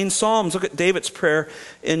start praying Psalms. Look at David's prayer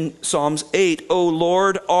in Psalms 8. O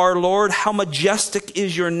Lord, our Lord, how majestic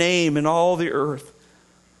is your name in all the earth,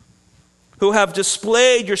 who have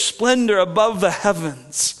displayed your splendor above the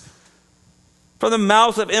heavens. From the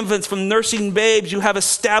mouth of infants, from nursing babes, you have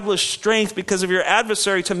established strength because of your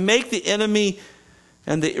adversary to make the enemy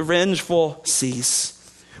and the revengeful cease.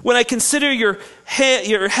 When I consider your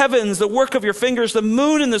heavens, the work of your fingers, the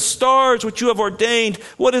moon and the stars which you have ordained,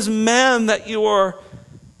 what is man that you are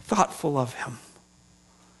thoughtful of him?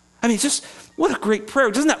 I mean, just what a great prayer.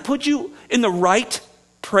 Doesn't that put you in the right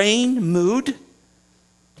praying mood?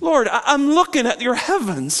 Lord, I'm looking at your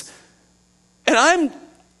heavens and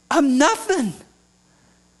I'm nothing.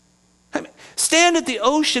 Stand at the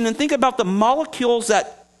ocean and think about the molecules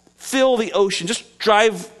that fill the ocean. Just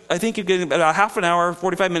drive, I think you get about half an hour,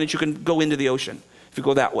 45 minutes, you can go into the ocean if you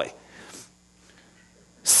go that way.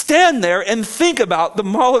 Stand there and think about the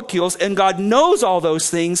molecules, and God knows all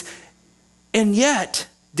those things. And yet,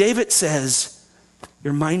 David says,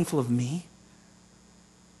 you're mindful of me?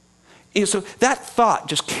 And so that thought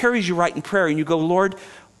just carries you right in prayer, and you go, Lord,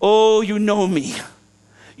 oh, you know me.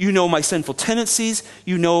 You know my sinful tendencies.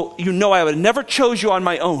 You know I would have never chose you on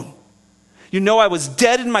my own. You know I was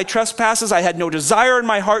dead in my trespasses. I had no desire in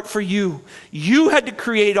my heart for you. You had to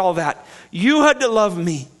create all that. You had to love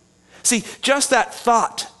me. See, just that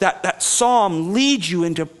thought, that psalm leads you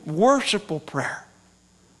into worshipful prayer.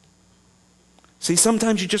 See,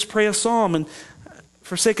 sometimes you just pray a psalm, and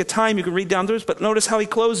for sake of time, you can read down through this, but notice how he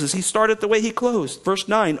closes. He started the way he closed. Verse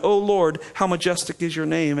 9, O Lord, how majestic is your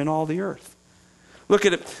name in all the earth. Look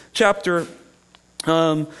at it, chapter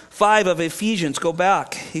 5 of Ephesians. Go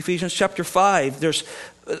back. Ephesians chapter 5.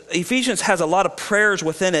 Ephesians has a lot of prayers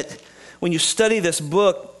within it. When you study this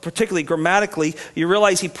book, particularly grammatically, you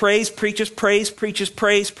realize he prays, preaches,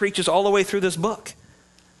 preaches all the way through this book.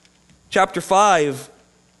 Chapter 1,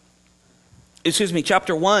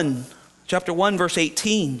 verse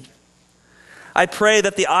 18. I pray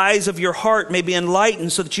that the eyes of your heart may be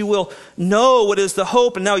enlightened so that you will know what is the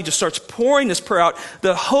hope. And now he just starts pouring this prayer out.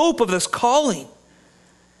 The hope of this calling.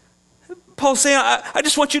 Paul's saying, I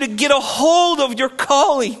just want you to get a hold of your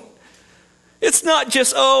calling. It's not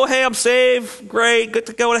just, oh, hey, I'm saved. Great, good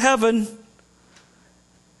to go to heaven.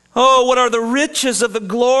 Oh, what are the riches of the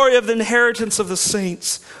glory of the inheritance of the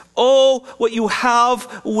saints. Oh, what you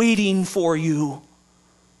have waiting for you.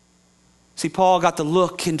 See, Paul got to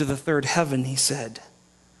look into the third heaven, he said.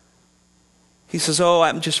 He says, oh,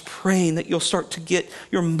 I'm just praying that you'll start to get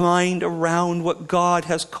your mind around what God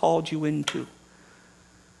has called you into.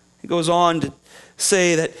 He goes on to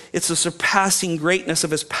say that it's the surpassing greatness of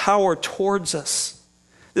his power towards us.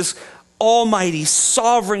 This almighty,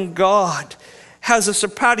 sovereign God has a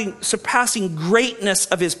surpassing greatness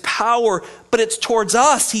of his power, but it's towards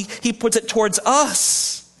us. He puts it towards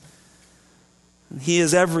us. He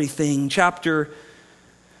is everything. Chapter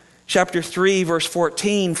 3, verse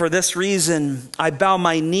 14, for this reason I bow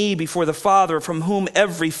my knee before the Father, from whom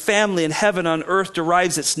every family in heaven and on earth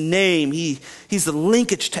derives its name. He's the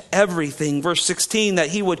linkage to everything. Verse 16,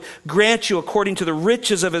 that he would grant you according to the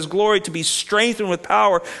riches of his glory to be strengthened with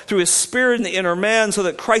power through his Spirit in the inner man, so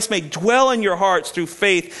that Christ may dwell in your hearts through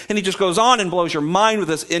faith. And he just goes on and blows your mind with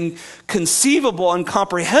this inconceivable,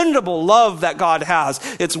 incomprehensible love that God has.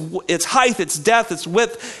 It's height, it's depth, it's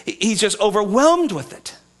width. He's just overwhelmed with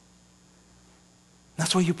it.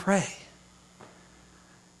 That's why you pray.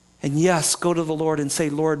 And yes, go to the Lord and say,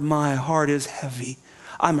 Lord, my heart is heavy.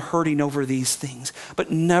 I'm hurting over these things. But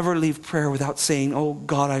never leave prayer without saying, oh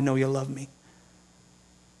God, I know you love me.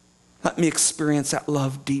 Let me experience that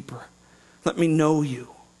love deeper. Let me know you.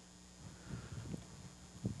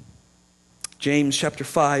 James chapter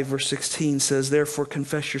 5, verse 16 says, therefore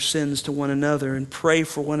confess your sins to one another and pray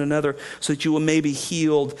for one another so that you may be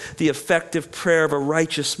healed. The effective prayer of a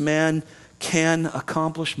righteous man can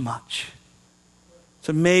accomplish much. It's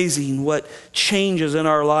amazing what changes in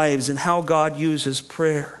our lives and how God uses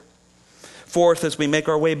prayer. Fourth, as we make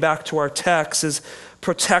our way back to our text, is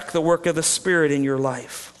protect the work of the Spirit in your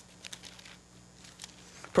life.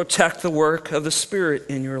 Protect the work of the Spirit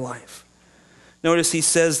in your life. Notice he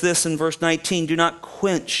says this in verse 19, do not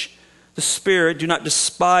quench the Spirit, do not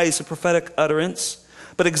despise the prophetic utterance,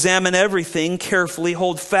 but examine everything carefully,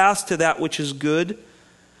 hold fast to that which is good,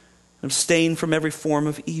 abstain from every form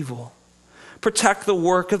of evil. Protect the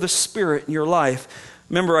work of the Spirit in your life.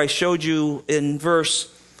 Remember, I showed you in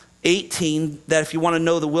verse 18 that if you want to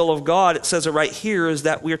know the will of God, it says it right here, is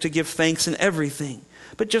that we are to give thanks in everything.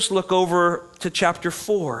 But just look over to chapter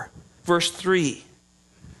 4, verse 3.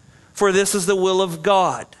 For this is the will of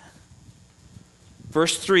God.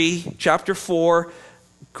 Verse 3, chapter 4,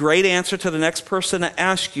 great answer to the next person to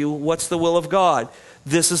ask you, what's the will of God?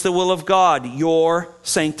 This is the will of God, your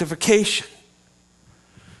sanctification.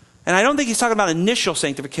 And I don't think he's talking about initial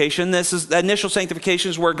sanctification. Initial sanctification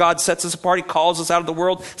is where God sets us apart. He calls us out of the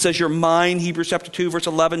world, says you're mine, Hebrews chapter 2, verse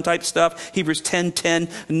 11 type stuff. Hebrews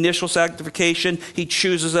 10:10, initial sanctification. He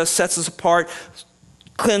chooses us, sets us apart,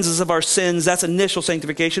 cleanses of our sins. That's initial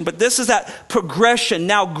sanctification. But this is that progression,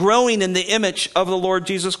 now growing in the image of the Lord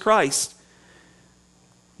Jesus Christ.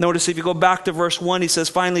 Notice if you go back to verse 1, he says,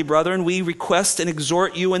 finally, brethren, we request and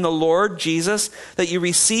exhort you in the Lord Jesus that you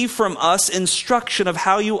receive from us instruction of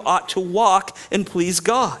how you ought to walk and please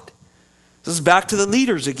God. This is back to the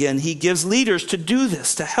leaders again. He gives leaders to do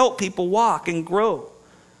this, to help people walk and grow.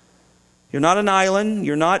 You're not an island.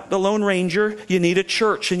 You're not the Lone Ranger. You need a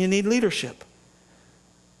church and you need leadership.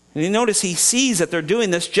 And you notice he sees that they're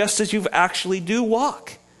doing this just as you actually do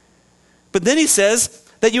walk. But then he says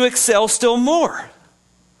that you excel still more.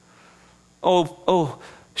 Oh,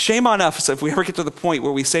 shame on us if we ever get to the point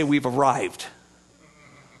where we say we've arrived.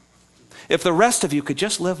 If the rest of you could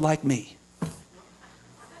just live like me.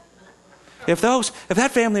 If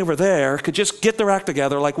that family over there could just get their act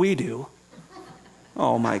together like we do.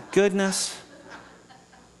 Oh my goodness.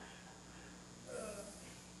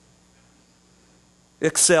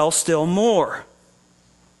 Excel still more.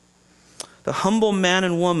 The humble man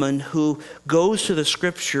and woman who goes to the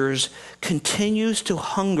scriptures continues to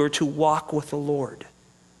hunger to walk with the Lord.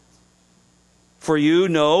 For you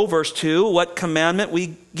know, verse 2, what commandment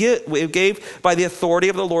we gave by the authority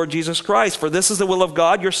of the Lord Jesus Christ. For this is the will of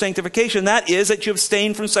God, your sanctification. That is, that you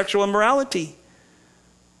abstain from sexual immorality.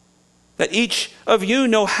 That each of you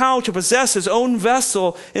know how to possess his own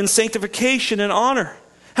vessel in sanctification and honor.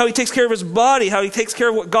 How he takes care of his body, how he takes care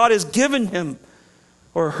of what God has given him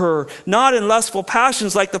or her. Not in lustful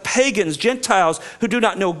passions like the pagans, Gentiles who do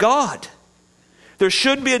not know God. There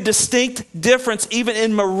should be a distinct difference even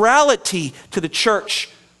in morality to the church,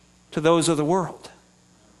 to those of the world.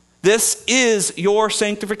 This is your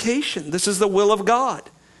sanctification. This is the will of God.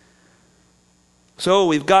 So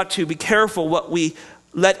we've got to be careful what we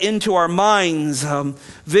let into our minds,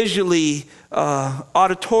 visually,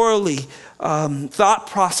 auditorily, thought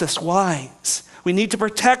process-wise. We need to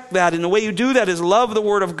protect that, and the way you do that is love the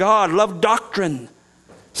Word of God, love doctrine,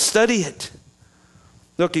 study it.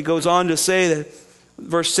 Look, he goes on to say that,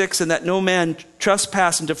 verse 6, and that no man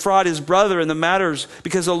trespass and defraud his brother in the matters,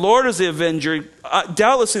 because the Lord is the avenger.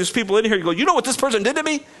 Doubtless there's people in here who go, you know what this person did to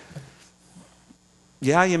me?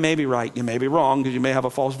 Yeah, you may be right. You may be wrong because you may have a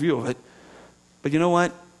false view of it. But you know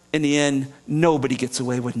what? In the end, nobody gets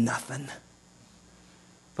away with nothing.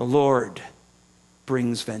 The Lord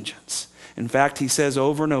brings vengeance. In fact, he says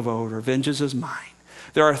over and over, vengeance is mine.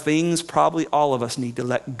 There are things probably all of us need to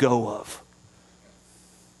let go of.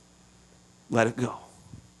 Let it go.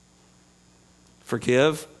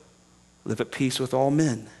 Forgive, live at peace with all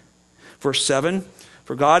men. Verse 7,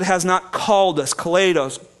 for God has not called us,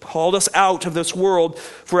 kaleidos, called us out of this world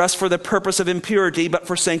for the purpose of impurity, but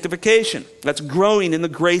for sanctification. That's growing in the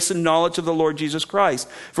grace and knowledge of the Lord Jesus Christ.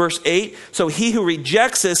 Verse 8, so he who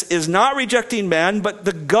rejects this is not rejecting man, but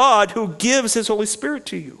the God who gives his Holy Spirit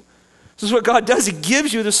to you. This is what God does. He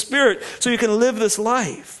gives you the Spirit so you can live this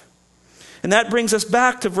life. And that brings us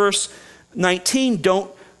back to verse 19.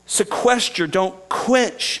 Don't sequester, don't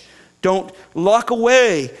quench, don't lock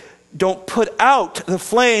away, don't put out the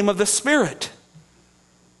flame of the Spirit.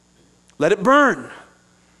 Let it burn.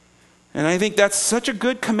 And I think that's such a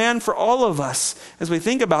good command for all of us as we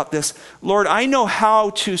think about this. Lord, I know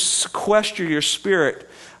how to sequester your Spirit.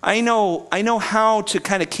 I know how to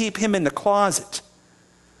kind of keep him in the closet.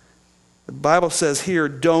 The Bible says here,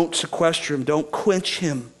 don't sequester him, don't quench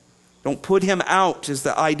him. Don't put him out is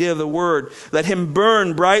the idea of the word. Let him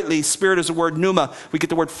burn brightly. Spirit is the word pneuma. We get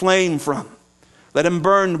the word flame from. Let him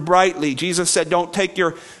burn brightly. Jesus said, don't take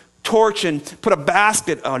your torch and put a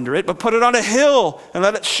basket under it, but put it on a hill and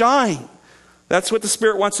let it shine. That's what the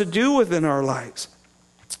Spirit wants to do within our lives.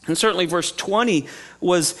 And certainly verse 20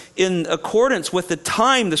 was in accordance with the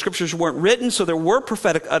time. The scriptures weren't written, so there were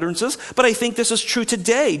prophetic utterances. But I think this is true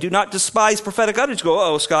today. Do not despise prophetic utterances. Go,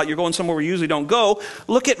 oh, Scott, you're going somewhere we usually don't go.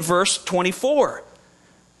 Look at verse 24.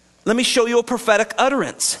 Let me show you a prophetic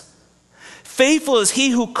utterance. Faithful is he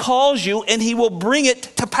who calls you, and he will bring it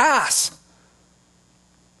to pass.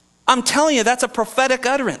 I'm telling you, that's a prophetic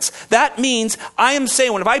utterance. That means I am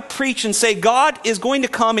saying, when if I preach and say God is going to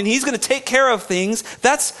come and he's going to take care of things,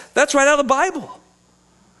 that's right out of the Bible.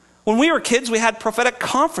 When we were kids, we had prophetic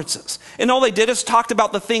conferences. And all they did is talked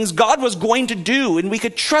about the things God was going to do, and we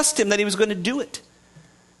could trust him that he was going to do it.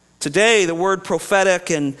 Today, the word prophetic,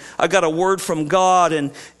 and I got a word from God,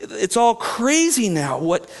 and it's all crazy now.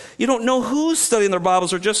 You don't know who's studying their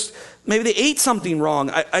Bibles, or just maybe they ate something wrong.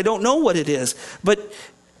 I don't know what it is. But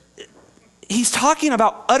he's talking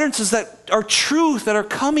about utterances that are truth, that are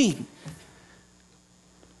coming.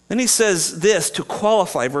 Then he says this to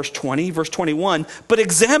qualify verse 20, verse 21, but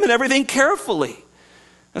examine everything carefully.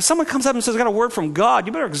 If someone comes up and says, I got a word from God,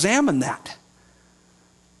 you better examine that.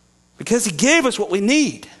 Because he gave us what we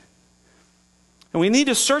need. And we need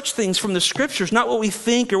to search things from the scriptures, not what we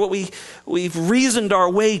think or what we've reasoned our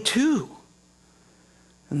way to.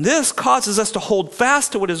 And this causes us to hold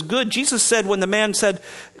fast to what is good. Jesus said when the man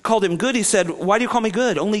called him good, he said, why do you call me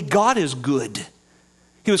good? Only God is good.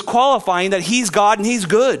 He was qualifying that he's God and he's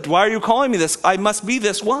good. Why are you calling me this? I must be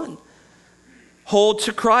this one. Hold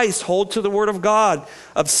to Christ. Hold to the Word of God.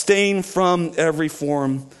 Abstain from every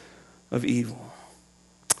form of evil.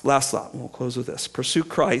 Last thought, and we'll close with this. Pursue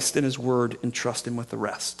Christ and His Word and trust Him with the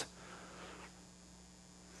rest.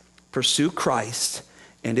 Pursue Christ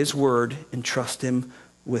and His Word and trust Him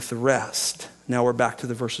with the rest. Now we're back to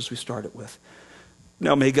the verses we started with.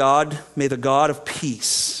 Now may the God of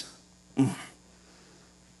peace, that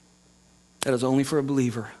is only for a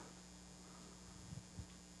believer.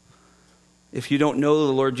 If you don't know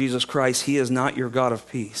the Lord Jesus Christ, He is not your God of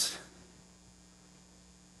peace.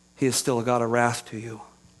 He is still a God of wrath to you.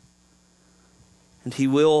 And He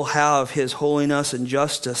will have His holiness and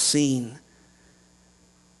justice seen.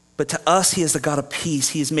 But to us, He is the God of peace.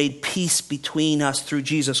 He has made peace between us through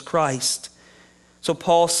Jesus Christ. So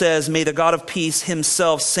Paul says, may the God of peace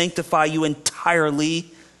Himself sanctify you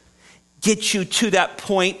entirely, get you to that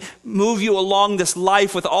point, move you along this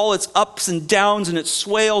life with all its ups and downs and its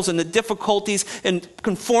swales and the difficulties, and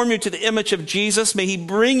conform you to the image of Jesus. May He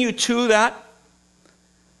bring you to that.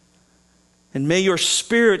 And may your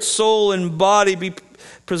spirit, soul, and body be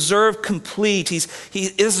preserved complete. This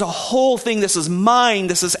is a whole thing. This is mind.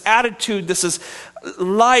 This is attitude. This is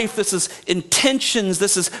life. This is intentions.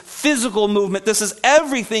 This is physical movement. This is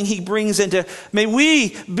everything He brings into. May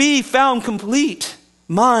we be found complete.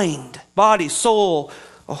 Mind, body, soul,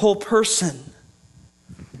 a whole person.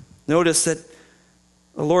 Notice that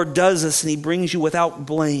the Lord does this and He brings you without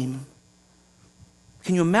blame.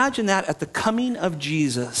 Can you imagine that? At the coming of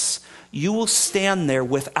Jesus, you will stand there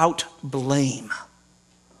without blame.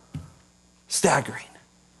 Staggering.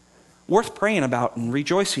 Worth praying about and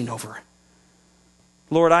rejoicing over.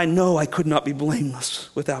 Lord, I know I could not be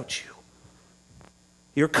blameless without you.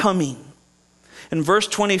 You're coming. In verse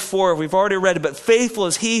 24, we've already read it, but faithful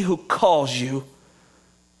is He who calls you.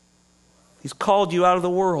 He's called you out of the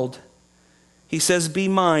world. He says, be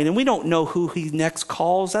mine. And we don't know who He next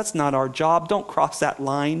calls. That's not our job. Don't cross that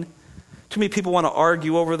line. Too many people want to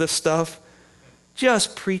argue over this stuff.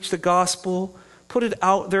 Just preach the gospel. Put it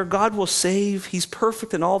out there. God will save. He's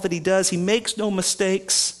perfect in all that He does. He makes no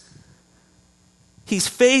mistakes. He's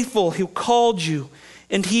faithful. He called you.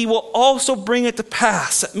 And He will also bring it to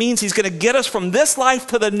pass. That means He's going to get us from this life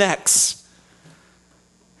to the next.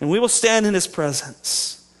 And we will stand in His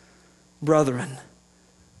presence. Brethren,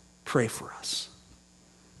 pray for us.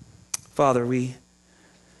 Father, we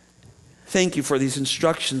thank You for these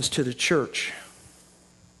instructions to the church.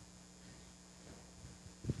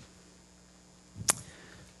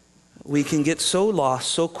 We can get so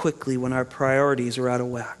lost so quickly when our priorities are out of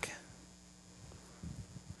whack.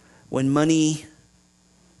 When money,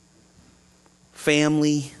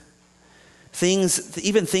 family, things,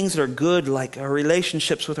 even things that are good, like our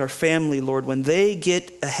relationships with our family, Lord, when they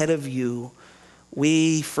get ahead of You,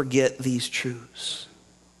 we forget these truths.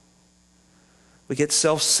 We get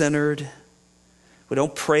self-centered. We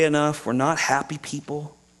don't pray enough. We're not happy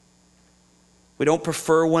people. We don't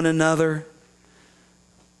prefer one another.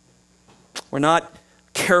 We're not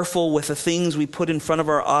careful with the things we put in front of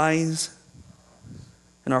our eyes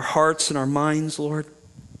and our hearts and our minds, Lord.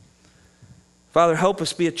 Father, help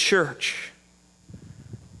us be a church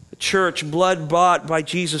blood bought by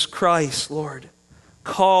Jesus Christ, Lord,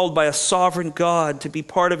 called by a sovereign God to be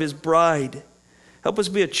part of His bride. Help us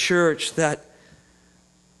be a church that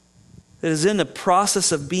is in the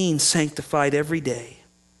process of being sanctified every day.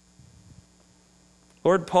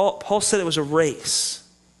 Lord, Paul said it was a race.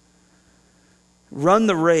 Run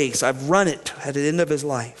the race. I've run it at the end of his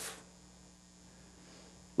life.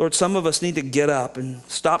 Lord, some of us need to get up and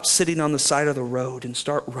stop sitting on the side of the road and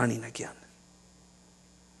start running again.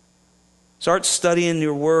 Start studying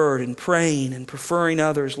Your Word and praying and preferring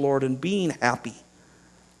others, Lord, and being happy.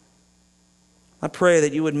 I pray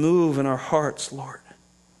that You would move in our hearts, Lord.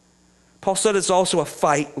 Paul said it's also a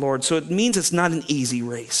fight, Lord, so it means it's not an easy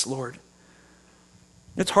race, Lord.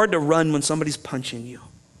 It's hard to run when somebody's punching you.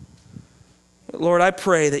 But Lord, I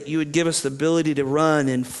pray that You would give us the ability to run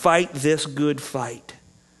and fight this good fight.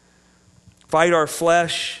 Fight our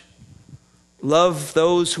flesh. Love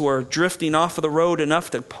those who are drifting off of the road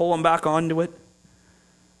enough to pull them back onto it.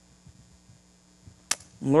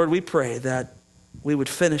 And Lord, we pray that we would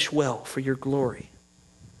finish well for Your glory.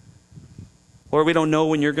 Lord, we don't know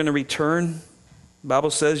when You're going to return. The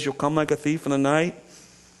Bible says You'll come like a thief in the night.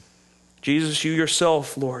 Jesus, You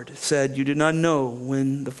Yourself, Lord, said You do not know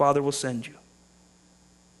when the Father will send You.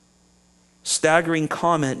 Staggering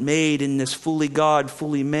comment made in this fully God,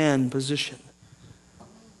 fully man position.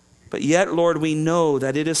 But yet, Lord, we know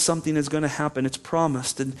that it is something that's going to happen. It's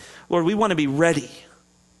promised. And Lord, we want to be ready.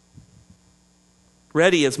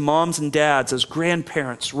 Ready as moms and dads, as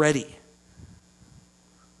grandparents, ready.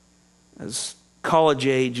 As college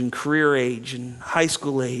age and career age and high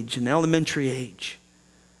school age and elementary age,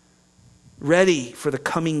 ready for the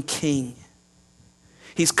coming King.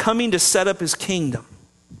 He's coming to set up his kingdom.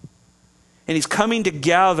 And he's coming to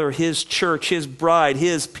gather his church, his bride,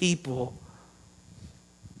 his people.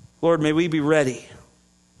 Lord, may we be ready.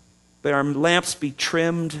 May our lamps be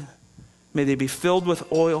trimmed. May they be filled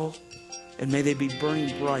with oil. And may they be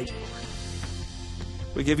burning bright.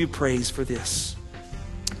 We give you praise for this.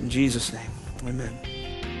 In Jesus' name,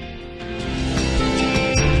 amen.